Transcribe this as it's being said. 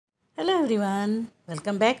Hello everyone,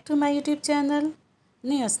 welcome back to my YouTube channel,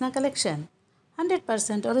 New Asna Collection,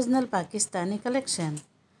 100% original Pakistani collection.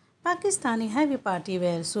 Pakistani heavy party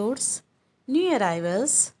wear suits, new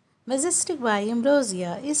arrivals, Majestic by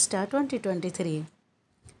Imrozia, Easter 2023.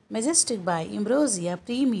 Majestic by Imrozia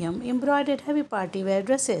premium embroidered heavy party wear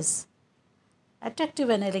dresses. Attractive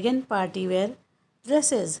and elegant party wear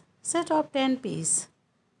dresses, set of 10 piece,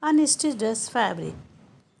 unstitched dress fabric.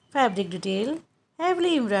 Fabric detail,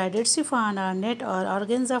 heavily embroidered chiffon or net or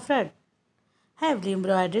organza thread. Heavily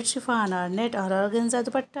embroidered chiffon or net or organza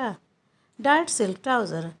dupatta. Dyed silk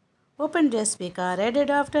trouser. Open dress pick are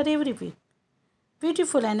added after every pick.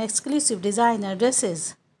 Beautiful and exclusive designer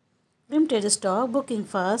dresses. Limited stock, booking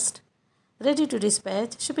fast. Ready to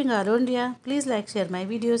dispatch, shipping all India. Please like, share my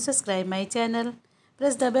video, subscribe my channel.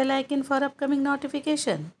 Press the bell icon for upcoming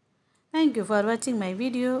notification. Thank you for watching my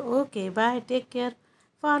video. Okay, bye, take care.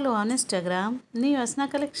 Follow on Instagram, New Asna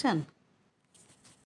Collection.